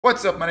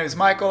What's up, my name is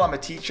Michael, I'm a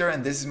teacher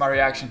and this is my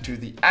reaction to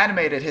the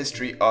animated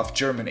history of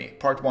Germany,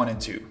 part 1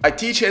 and 2. I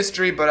teach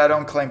history, but I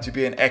don't claim to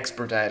be an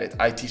expert at it.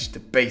 I teach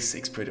the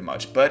basics pretty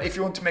much. But if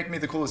you want to make me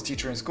the coolest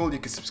teacher in school, you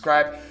can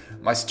subscribe.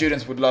 My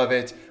students would love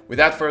it.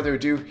 Without further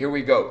ado, here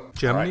we go.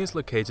 Germany is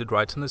located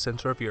right in the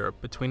center of Europe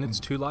between its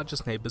two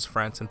largest neighbors,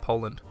 France and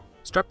Poland.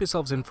 Strap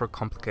yourselves in for a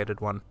complicated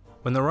one.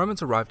 When the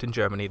Romans arrived in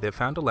Germany, they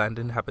found a land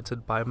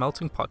inhabited by a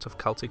melting pot of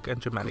Celtic and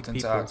Germanic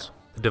peoples.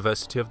 The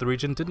diversity of the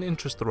region didn't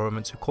interest the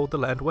Romans, who called the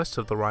land west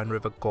of the Rhine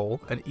River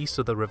Gaul and east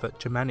of the river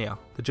Germania.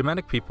 The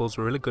Germanic peoples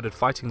were really good at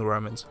fighting the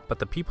Romans, but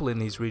the people in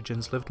these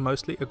regions lived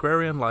mostly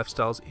agrarian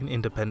lifestyles in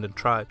independent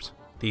tribes.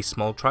 These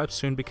small tribes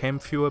soon became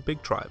fewer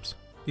big tribes.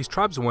 These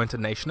tribes weren't a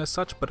nation as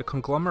such, but a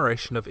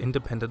conglomeration of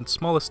independent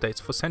smaller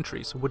states for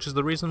centuries, which is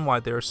the reason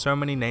why there are so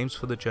many names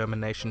for the German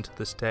nation to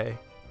this day.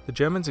 The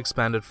Germans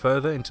expanded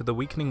further into the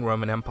weakening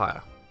Roman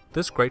Empire.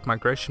 This Great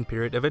Migration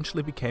period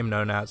eventually became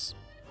known as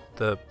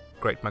the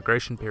Great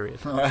Migration period.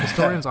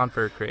 Historians aren't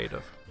very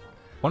creative.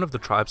 One of the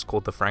tribes,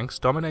 called the Franks,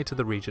 dominated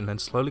the region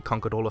and slowly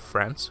conquered all of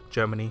France,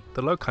 Germany,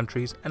 the Low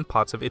Countries, and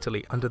parts of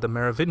Italy under the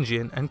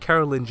Merovingian and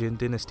Carolingian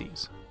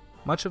dynasties.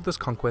 Much of this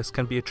conquest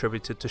can be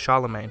attributed to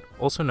Charlemagne,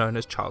 also known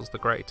as Charles the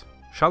Great.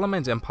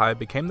 Charlemagne's empire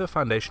became the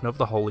foundation of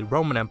the Holy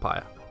Roman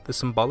Empire, the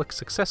symbolic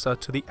successor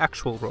to the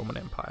actual Roman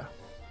Empire.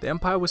 The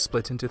empire was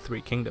split into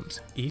three kingdoms.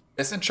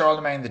 Isn't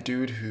Charlemagne the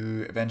dude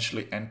who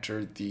eventually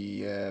entered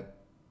the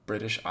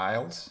British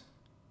Isles?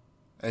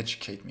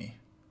 Educate me.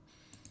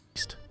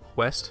 East,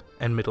 West,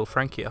 and Middle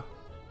Francia.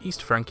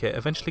 East Francia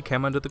eventually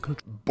came under the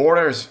control.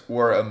 Borders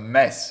were a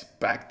mess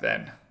back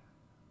then.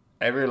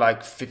 Every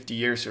like 50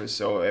 years or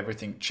so,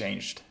 everything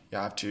changed. You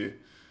have to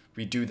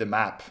redo the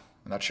map.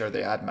 I'm not sure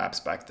they had maps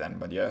back then,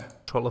 but yeah.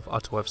 Of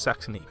Otto of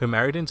Saxony, who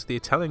married into the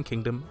Italian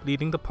kingdom,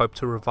 leading the Pope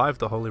to revive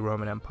the Holy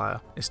Roman Empire.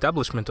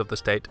 Establishment of the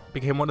state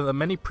became one of the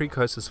many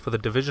precursors for the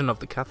division of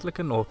the Catholic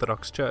and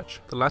Orthodox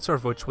Church, the latter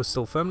of which was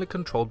still firmly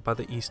controlled by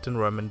the Eastern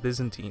Roman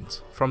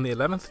Byzantines. From the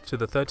 11th to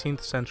the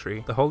 13th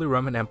century, the Holy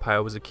Roman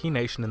Empire was a key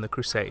nation in the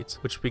Crusades,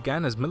 which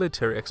began as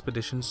military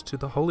expeditions to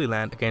the Holy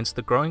Land against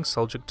the growing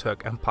Seljuk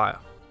Turk Empire.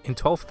 In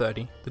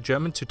 1230, the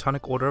German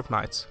Teutonic Order of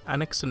Knights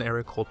annexed an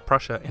area called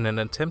Prussia in an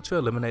attempt to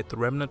eliminate the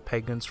remnant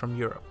pagans from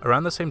Europe.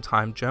 Around the same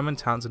time, German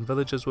towns and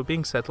villages were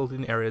being settled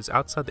in areas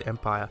outside the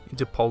empire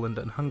into Poland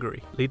and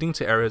Hungary, leading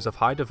to areas of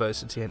high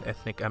diversity and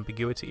ethnic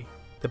ambiguity.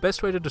 The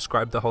best way to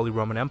describe the Holy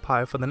Roman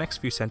Empire for the next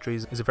few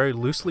centuries is a very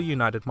loosely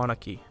united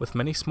monarchy, with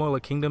many smaller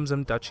kingdoms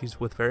and duchies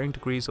with varying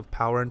degrees of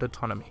power and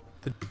autonomy.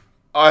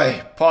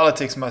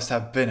 Politics must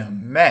have been a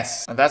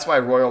mess, and that's why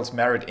royals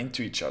married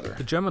into each other.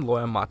 The German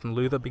lawyer Martin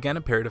Luther began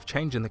a period of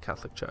change in the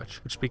Catholic Church,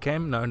 which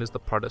became known as the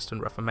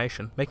Protestant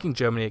Reformation, making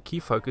Germany a key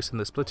focus in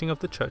the splitting of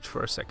the church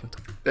for a second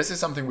This is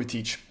something we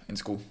teach in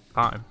school.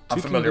 I'm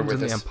familiar with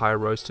this. The empire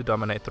rose to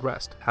dominate the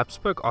rest,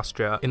 Habsburg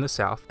Austria in the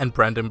south and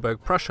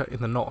Brandenburg Prussia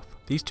in the north.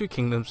 These two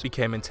kingdoms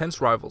became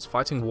intense rivals,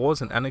 fighting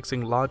wars and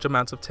annexing large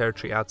amounts of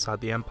territory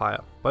outside the empire.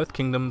 Both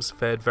kingdoms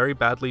fared very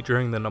badly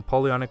during the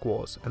Napoleonic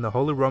Wars, and the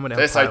Holy Roman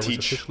Empire was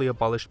officially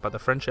abolished by the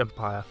French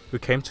Empire, who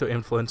came to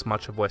influence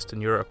much of Western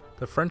Europe.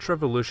 The French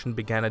Revolution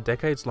began a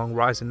decades-long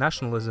rise in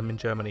nationalism in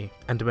Germany,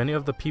 and many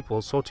of the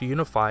people sought to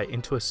unify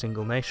into a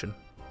single nation.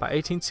 By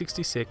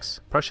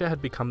 1866, Prussia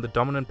had become the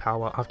dominant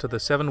power after the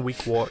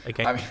 7-week war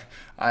against...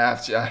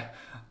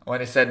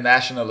 when I said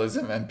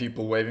nationalism and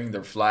people waving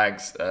their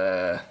flags,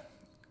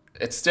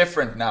 it's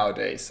different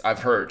nowadays, I've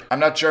heard. I'm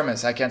not German,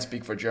 so I can't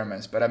speak for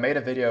Germans, but I made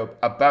a video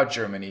about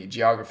Germany,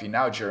 Geography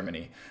Now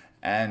Germany,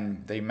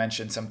 and they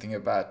mentioned something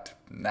about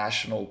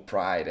national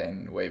pride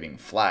and waving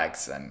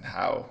flags and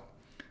how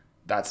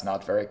that's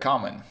not very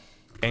common.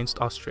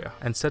 Against Austria,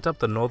 and set up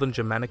the Northern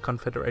Germanic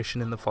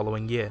Confederation in the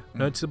following year,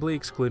 notably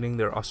excluding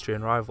their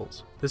Austrian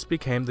rivals. This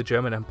became the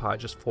German Empire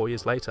just 4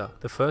 years later,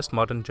 the first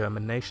modern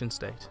German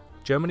nation-state.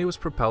 Germany was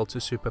propelled to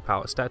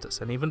superpower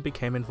status and even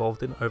became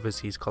involved in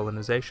overseas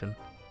colonization.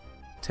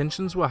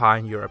 Tensions were high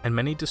in Europe, and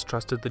many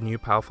distrusted the new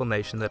powerful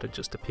nation that had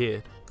just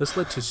appeared. This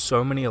led to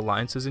so many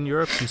alliances in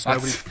Europe since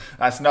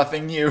that's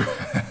nothing new.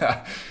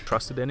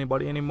 trusted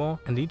anybody anymore,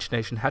 and each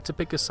nation had to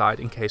pick a side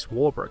in case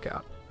war broke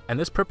out. And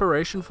this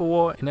preparation for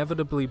war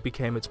inevitably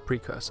became its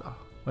precursor.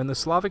 When the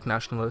Slavic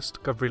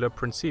nationalist Gavrilo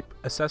Princip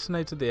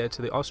assassinated the heir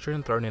to the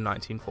Austrian throne in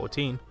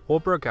 1914, war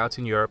broke out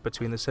in Europe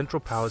between the Central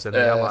Powers and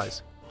the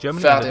Allies.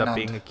 Germany ended up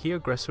being a key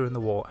aggressor in the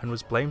war and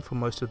was blamed for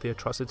most of the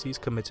atrocities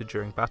committed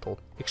during battle.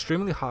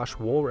 Extremely harsh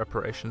war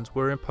reparations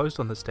were imposed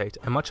on the state,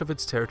 and much of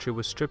its territory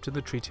was stripped in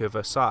the Treaty of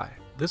Versailles.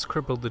 This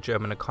crippled the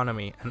German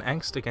economy, and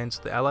angst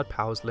against the Allied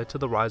powers led to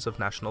the rise of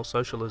National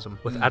Socialism,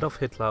 with Adolf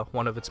Hitler,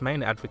 one of its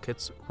main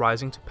advocates,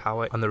 rising to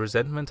power on the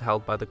resentment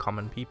held by the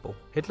common people.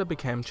 Hitler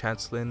became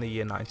Chancellor in the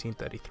year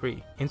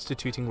 1933,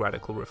 instituting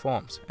radical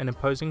reforms, and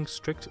imposing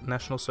strict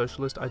National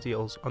Socialist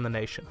ideals on the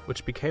nation,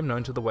 which became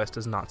known to the West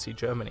as Nazi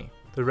Germany.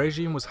 The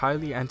regime was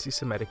highly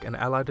anti-Semitic and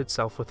allied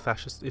itself with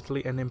Fascist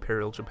Italy and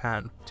Imperial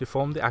Japan to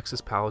form the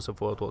Axis powers of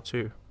World War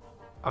II.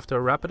 After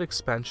a rapid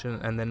expansion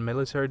and then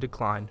military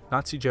decline,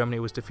 Nazi Germany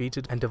was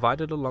defeated and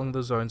divided along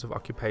the zones of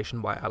occupation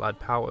by Allied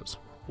powers.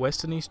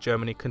 West and East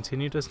Germany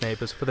continued as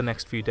neighbours for the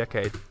next few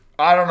decades.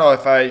 I don't know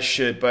if I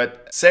should,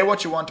 but say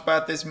what you want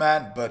about this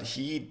man, but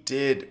he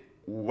did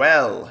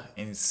well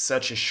in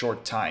such a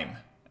short time,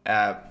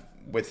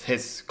 with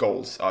his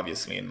goals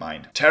obviously in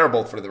mind.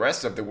 Terrible for the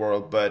rest of the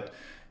world, but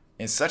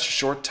in such a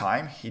short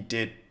time, he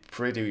did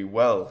pretty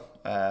well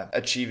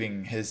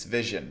achieving his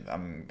vision.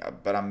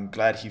 But I'm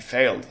glad he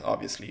failed,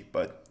 obviously,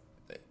 but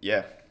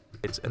yeah.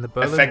 And the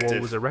Berlin Wall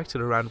was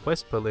erected around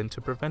West Berlin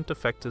to prevent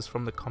defectors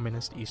from the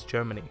communist East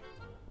Germany.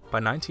 By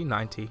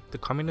 1990, the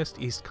communist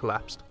East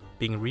collapsed,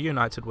 being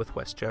reunited with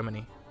West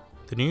Germany.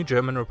 The new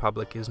German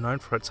Republic is known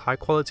for its high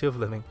quality of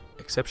living,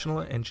 exceptional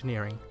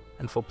engineering,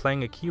 and for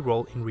playing a key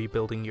role in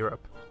rebuilding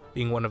Europe,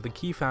 being one of the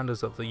key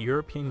founders of the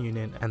European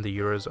Union and the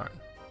Eurozone.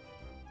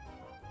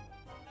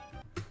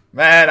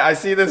 Man, I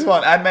see this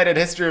one, Animated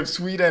History of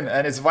Sweden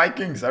and its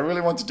Vikings. I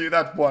really want to do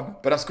that one,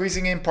 but I'm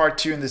squeezing in part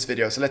 2 in this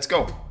video, so let's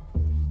go.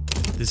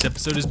 This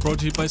episode is brought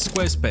to you by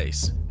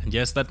Squarespace, and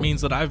yes, that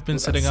means that I've been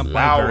setting up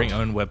my very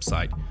own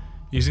website.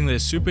 Using their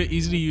super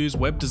easy to use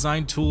web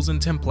design tools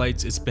and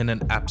templates, it's been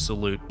an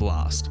absolute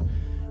blast.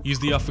 Use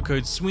the offer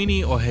code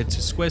Sweeney or head to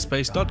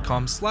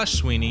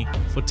squarespace.com/Sweeney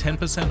for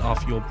 10%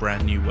 off your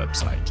brand new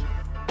website.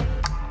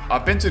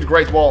 I've been to the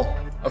Great Wall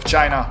of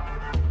China.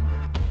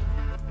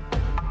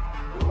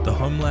 The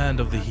homeland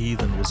of the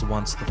heathen was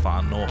once the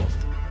far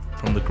north.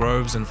 From the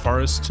groves and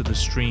forests to the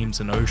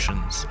streams and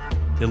oceans,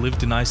 they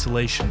lived in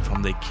isolation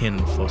from their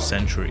kin for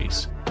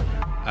centuries.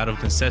 Out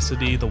of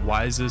necessity, the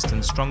wisest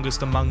and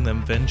strongest among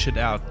them ventured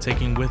out,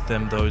 taking with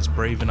them those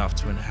brave enough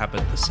to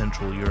inhabit the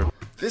Central European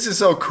This is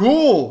so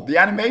cool! The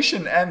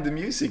animation and the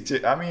music too.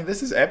 I mean,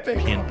 this is epic.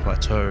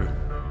 Plateau.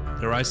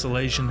 Their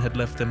isolation had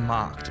left them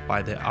marked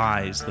by their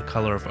eyes the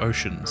color of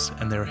oceans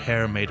and their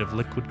hair made of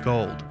liquid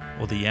gold,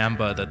 or the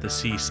amber that the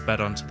sea spat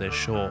onto their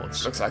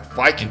shores. Looks like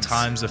Vikings. In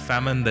times of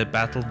famine, they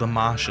battled the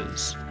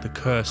marshes, the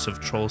curse of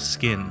Troll's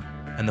skin,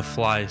 and the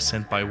flies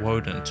sent by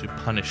Woden to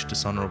punish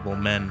dishonorable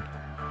men.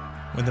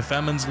 When the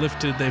famines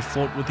lifted, they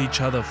fought with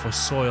each other for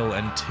soil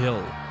and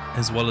till,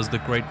 as well as the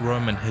great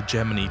Roman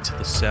hegemony to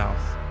the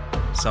south.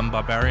 Some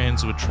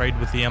barbarians would trade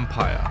with the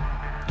empire,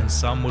 and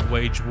some would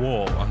wage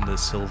war on the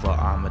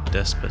silver-armored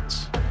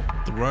despots.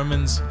 The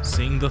Romans,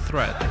 seeing the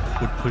threat,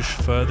 would push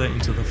further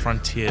into the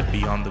frontier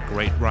beyond the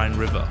Great Rhine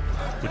River,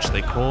 which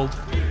they called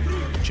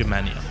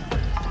Germania.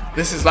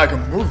 This is like a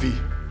movie.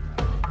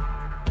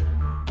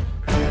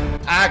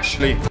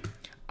 Actually,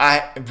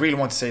 I really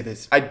want to say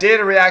this. I did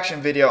a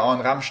reaction video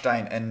on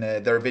Rammstein and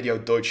their video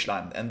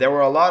Deutschland, and there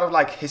were a lot of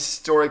like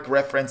historic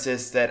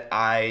references that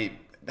I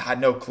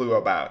had no clue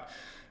about.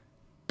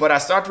 But I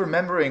start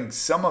remembering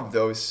some of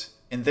those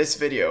in this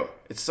video.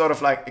 It sort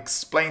of like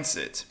explains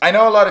it. I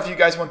know a lot of you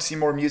guys want to see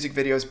more music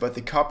videos, but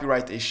the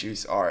copyright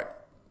issues are,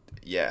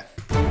 yeah.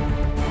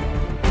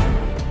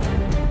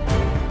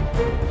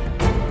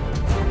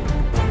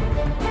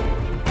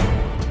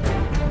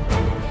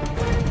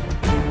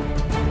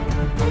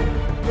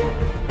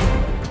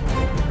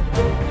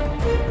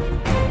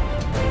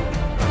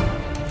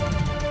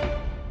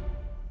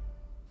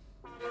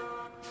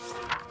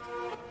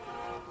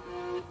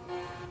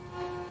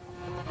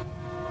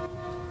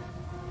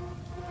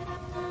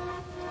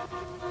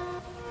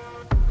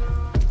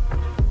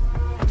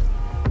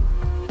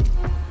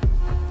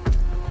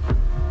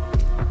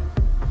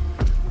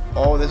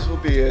 Oh, this will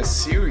be a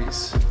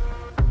series.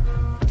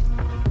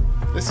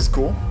 This is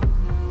cool.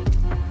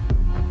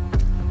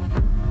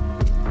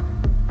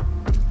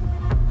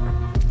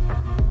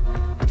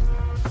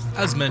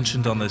 As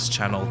mentioned on this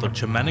channel, the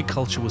Germanic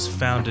culture was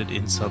founded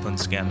in southern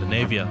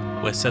Scandinavia,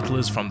 where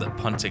settlers from the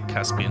Pontic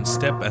Caspian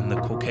steppe and the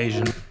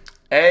Caucasian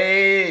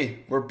Hey,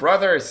 we're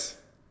brothers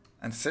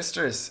and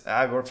sisters.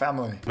 We're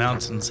family.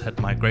 Mountains had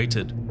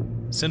migrated.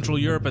 Central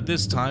Europe at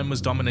this time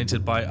was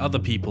dominated by other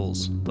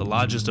peoples, the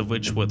largest of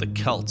which were the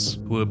Celts,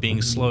 who were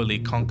being slowly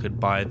conquered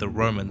by the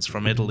Romans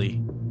from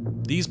Italy.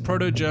 These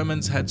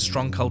Proto-Germans had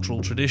strong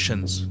cultural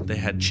traditions. They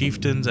had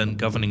chieftains and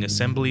governing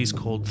assemblies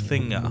called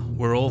Thingr,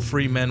 where all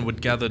free men would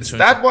gather to... Is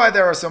that why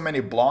there are so many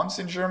blondes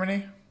in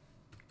Germany?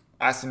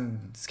 As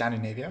in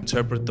Scandinavia?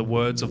 Interpret the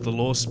words of the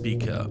law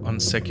speaker on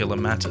secular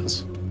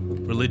matters.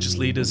 Religious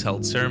leaders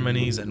held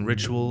ceremonies and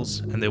rituals,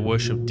 and they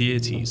worshipped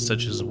deities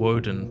such as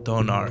Woden,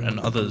 Donar, and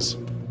others.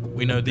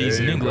 We know these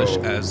in English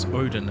as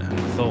Odin and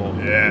Thor.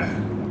 Yeah.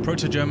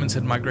 Proto-Germans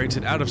had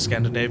migrated out of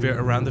Scandinavia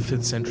around the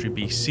 5th century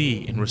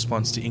BC in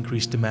response to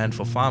increased demand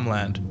for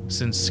farmland,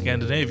 since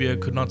Scandinavia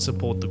could not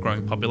support the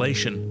growing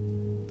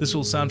population. This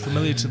will sound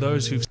familiar to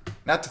those who've...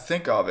 Not to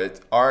think of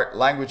it, our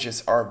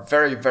languages are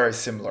very, very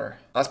similar.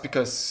 That's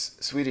because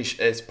Swedish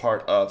is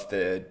part of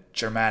the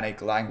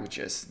Germanic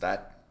languages,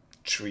 that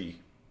tree.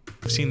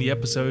 I've seen the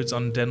episodes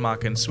on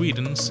Denmark and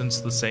Sweden, since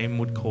the same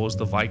would cause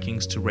the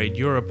Vikings to raid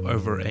Europe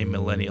over a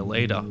millennia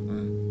later.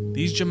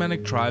 These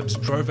Germanic tribes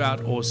drove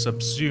out or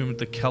subsumed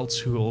the Celts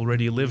who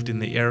already lived in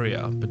the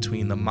area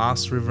between the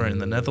Maas River in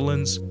the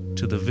Netherlands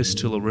to the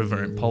Vistula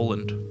River in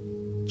Poland.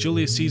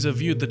 Julius Caesar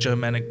viewed the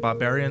Germanic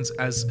barbarians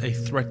as a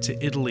threat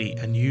to Italy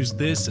and used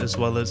this as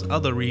well as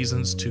other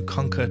reasons to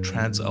conquer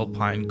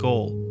Transalpine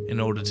Gaul, in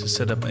order to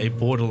set up a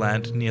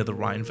borderland near the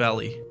Rhine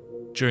Valley.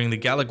 During the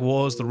Gallic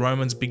Wars, the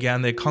Romans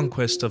began their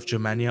conquest of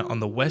Germania on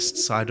the west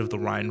side of the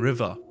Rhine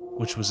River,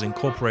 which was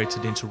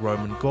incorporated into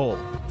Roman Gaul,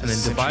 and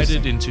then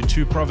divided into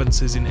two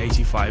provinces in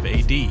 85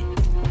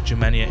 AD,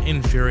 Germania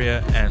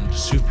Inferior and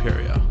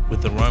Superior,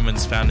 with the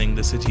Romans founding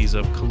the cities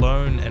of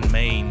Cologne and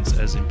Mainz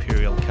as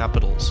imperial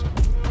capitals.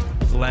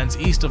 The lands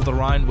east of the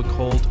Rhine were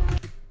called...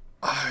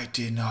 I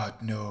did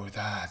not know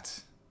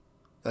that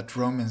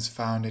Romans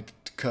founded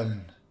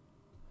Köln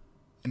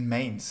in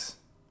Mainz.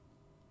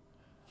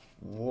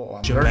 Whoa,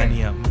 I'm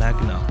Germania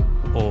Magna,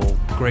 or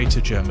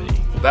Greater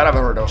Germany. That I've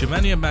heard of.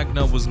 Germania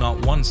Magna was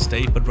not one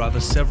state, but rather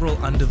several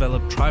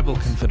undeveloped tribal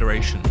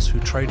confederations who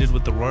traded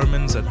with the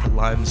Romans at the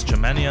Limes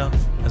Germania,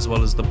 as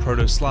well as the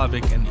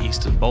Proto-Slavic and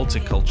Eastern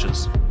Baltic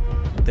cultures.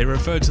 They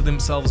referred to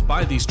themselves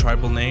by these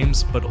tribal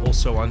names, but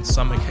also on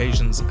some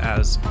occasions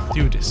as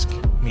Theudisk,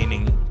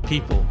 meaning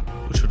people,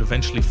 which would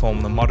eventually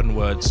form the modern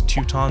words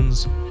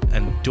Teutons,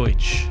 and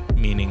Deutsch,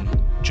 meaning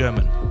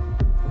German.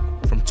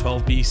 From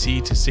 12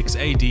 BC to 6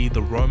 AD,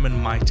 the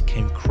Roman might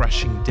came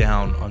crashing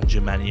down on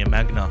Germania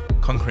Magna,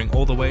 conquering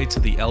all the way to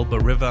the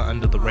Elbe River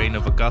under the reign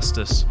of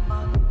Augustus.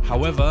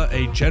 However,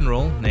 a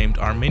general named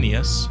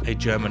Arminius, a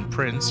German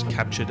prince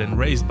captured and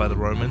raised by the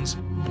Romans,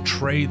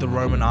 betrayed the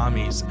Roman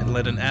armies and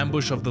led an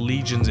ambush of the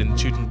legions in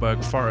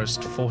Teutoburg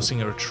Forest,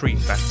 forcing a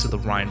retreat back to the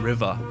Rhine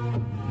River.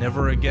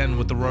 Never again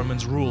would the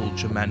Romans rule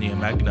Germania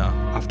Magna,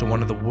 after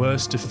one of the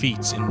worst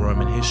defeats in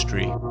Roman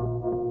history.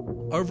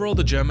 Overall,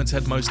 the Germans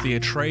had mostly a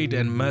trade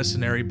and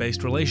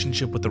mercenary-based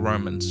relationship with the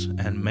Romans,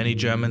 and many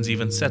Germans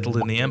even settled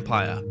in the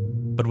empire.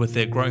 But with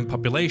their growing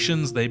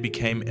populations, they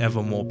became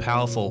ever more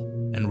powerful,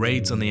 and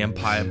raids on the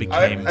empire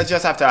became... I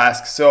just have to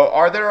ask, so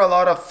are there a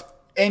lot of,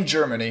 in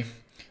Germany,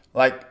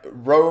 like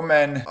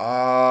Roman,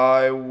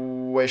 I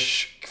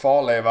wish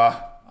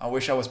kvarleva, I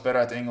wish I was better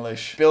at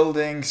English,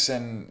 buildings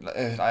and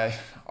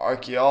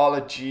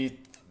archaeology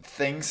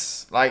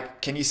things?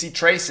 Like, can you see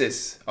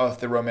traces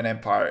of the Roman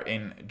Empire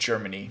in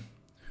Germany?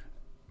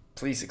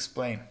 Please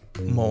explain.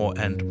 More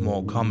and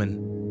more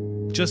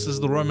common. Just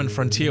as the Roman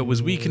frontier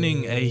was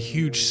weakening, a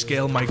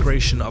huge-scale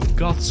migration of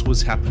Goths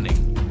was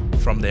happening,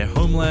 from their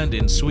homeland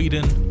in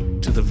Sweden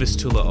to the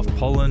Vistula of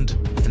Poland,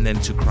 and then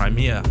to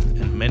Crimea,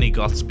 and many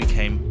Goths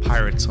became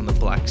pirates on the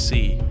Black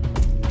Sea.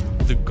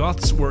 The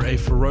Goths were a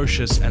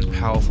ferocious and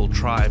powerful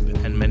tribe,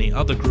 and many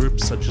other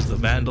groups such as the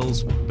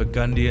Vandals,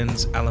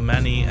 Burgundians,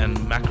 Alemanni, and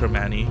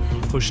Marcomanni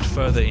pushed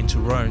further into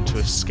Rome to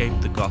escape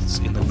the Goths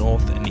in the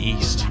north and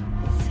east.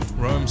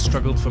 Rome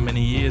struggled for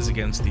many years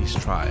against these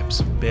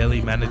tribes,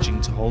 barely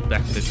managing to hold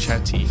back the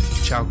Chatti,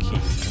 Chauci,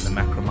 and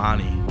the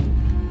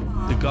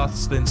Marcomanni. The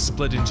Goths then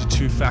split into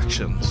two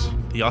factions,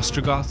 the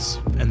Ostrogoths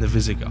and the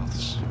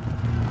Visigoths.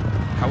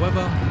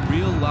 However,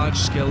 real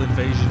large-scale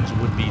invasions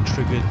would be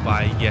triggered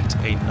by yet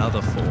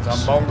another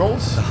force. The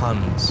Mongols? The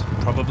Huns,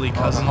 probably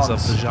cousins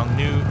of the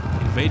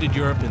Xiongnu, invaded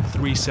Europe in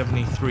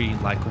 373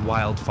 like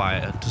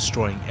wildfire,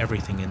 destroying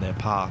everything in their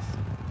path.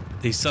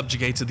 They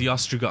subjugated the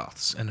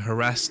Ostrogoths and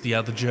harassed the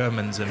other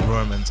Germans and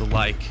Romans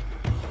alike.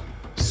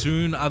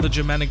 Soon, other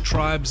Germanic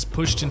tribes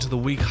pushed into the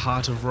weak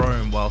heart of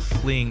Rome while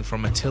fleeing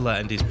from Attila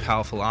and his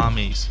powerful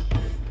armies.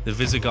 The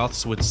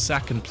Visigoths would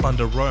sack and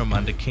plunder Rome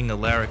under King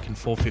Alaric in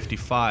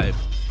 455,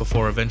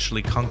 before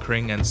eventually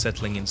conquering and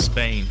settling in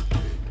Spain.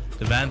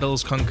 The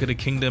Vandals conquered a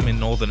kingdom in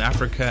northern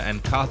Africa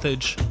and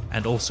Carthage,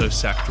 and also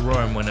sacked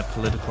Rome when a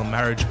political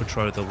marriage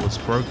betrothal was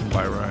broken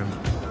by Rome.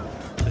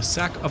 The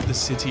sack of the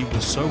city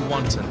was so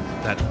wanton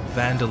that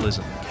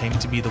vandalism came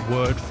to be the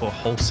word for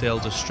wholesale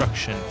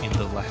destruction in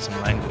the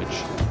Latin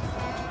language.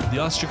 The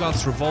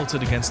Ostrogoths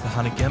revolted against the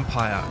Hunnic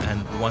Empire,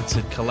 and once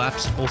it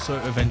collapsed, also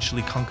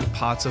eventually conquered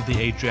parts of the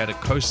Adriatic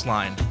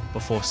coastline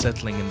before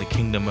settling in the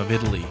Kingdom of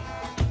Italy.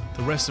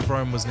 The rest of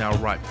Rome was now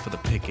ripe for the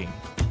picking.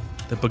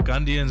 The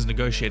Burgundians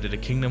negotiated a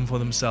kingdom for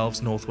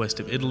themselves northwest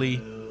of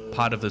Italy.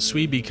 Part of the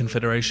Suebi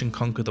Confederation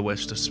conquered the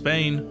west of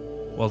Spain,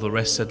 while the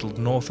rest settled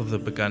north of the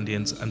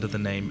Burgundians under the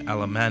name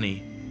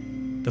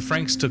Alemanni. The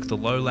Franks took the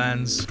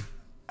lowlands.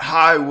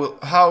 How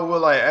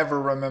will I ever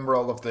remember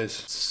all of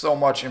this? So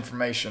much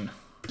information.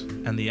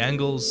 And the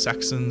Angles,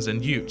 Saxons,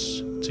 and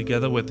Utes,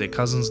 together with their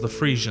cousins the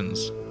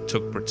Frisians,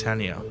 took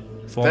Britannia,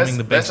 forming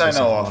the basis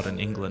of modern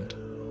England.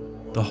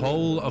 The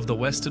whole of the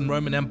Western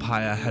Roman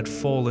Empire had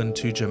fallen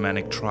to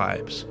Germanic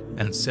tribes,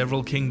 and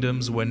several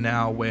kingdoms were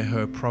now where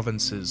her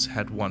provinces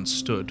had once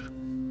stood.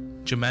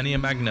 Germania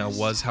Magna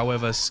was,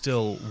 however,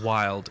 still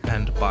wild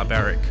and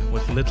barbaric,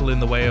 with little in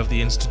the way of the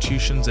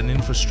institutions and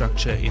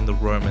infrastructure in the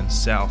Roman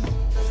south.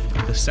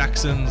 The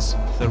Saxons,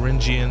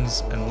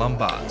 Thuringians, and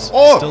Lombards...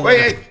 Oh,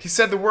 wait, he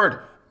said the word.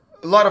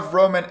 A lot of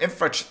Roman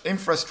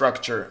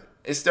infrastructure.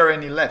 Is there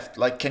any left?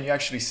 Like, can you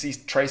actually see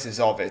traces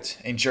of it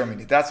in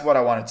Germany? That's what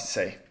I wanted to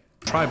say.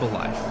 Tribal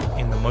life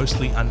in the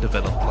mostly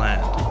undeveloped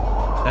land.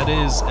 That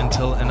is,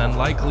 until an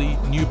unlikely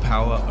new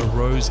power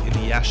arose in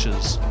the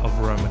ashes of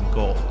Roman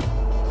Gaul.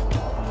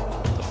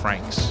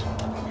 Franks.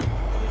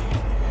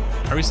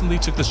 I recently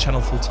took this channel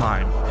full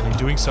time, and in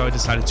doing so I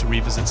decided to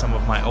revisit some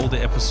of my older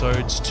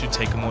episodes to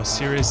take a more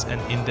serious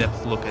and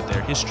in-depth look at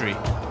their history.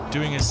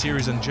 Doing a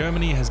series on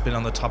Germany has been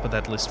on the top of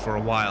that list for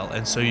a while,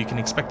 and so you can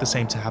expect the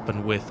same to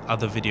happen with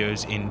other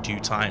videos in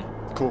due time.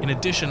 Cool. In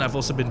addition, I've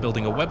also been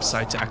building a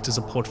website to act as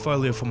a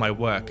portfolio for my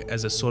work,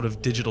 as a sort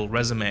of digital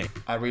resume.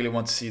 I really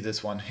want to see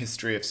this one,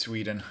 History of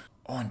Sweden.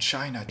 Oh, and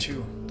China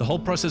too. The whole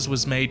process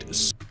was made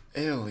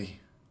Italy.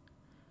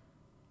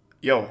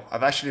 Yo,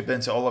 I've actually been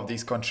to all of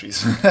these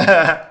countries.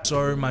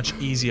 so much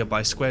easier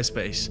by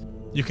Squarespace.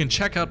 You can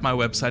check out my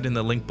website in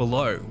the link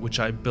below,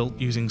 which I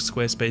built using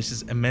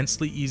Squarespace's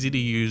immensely easy to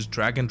use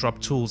drag and drop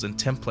tools and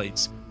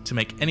templates to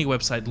make any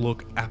website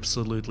look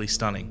absolutely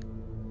stunning.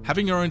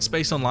 Having your own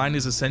space online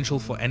is essential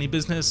for any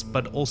business,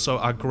 but also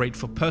are great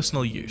for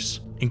personal use,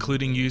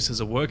 including use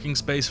as a working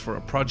space for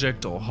a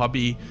project or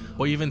hobby,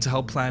 or even to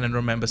help plan and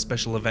remember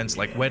special events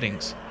like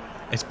weddings.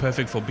 It's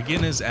perfect for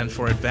beginners, and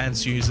for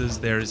advanced users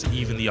there is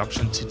even the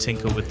option to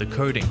tinker with the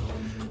coding.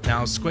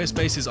 Now,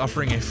 Squarespace is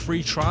offering a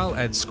free trial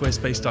at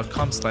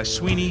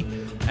squarespace.com/Sweeney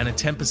and a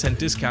 10%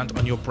 discount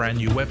on your brand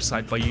new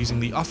website by using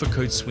the offer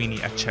code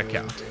Sweeney at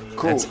checkout.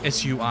 Cool. That's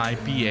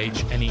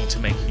SUIBHNE to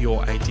make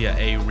your idea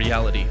a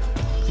reality.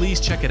 Please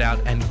check it out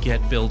and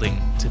get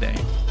building today.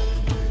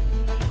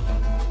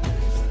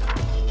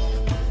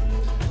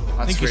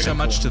 Thank you so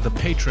much to the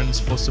patrons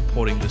for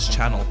supporting this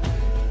channel.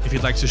 If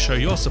you'd like to show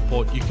your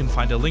support, you can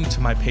find a link to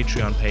my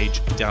Patreon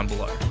page down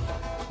below.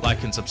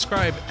 Like and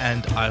subscribe,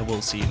 and I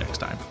will see you next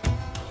time.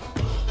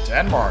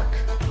 Denmark.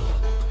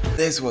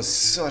 This was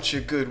such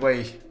a good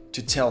way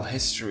to tell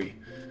history.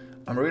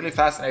 I'm really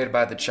fascinated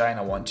by the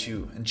China one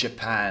too, and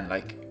Japan,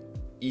 like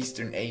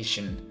Eastern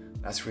Asian.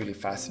 That's really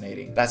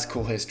fascinating. That's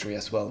cool history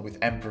as well, with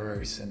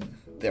emperors and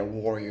their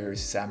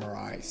warriors,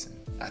 samurais, and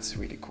that's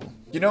really cool.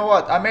 You know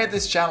what? I made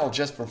this channel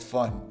just for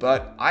fun,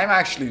 but I'm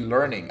actually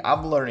learning.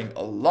 I'm learning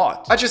a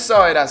lot. I just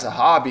saw it as a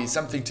hobby,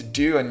 something to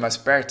do in my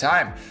spare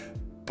time.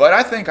 But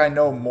I think I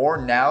know more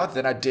now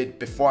than I did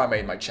before I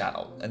made my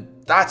channel, and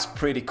that's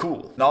pretty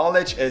cool.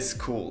 Knowledge is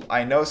cool.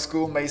 I know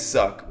school may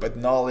suck, but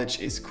knowledge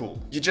is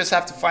cool. You just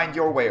have to find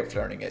your way of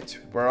learning it.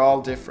 We're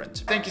all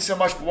different. Thank you so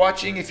much for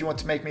watching. If you want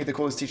to make me the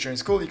coolest teacher in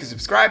school, you can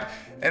subscribe.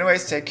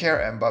 Anyways, take care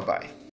and bye-bye.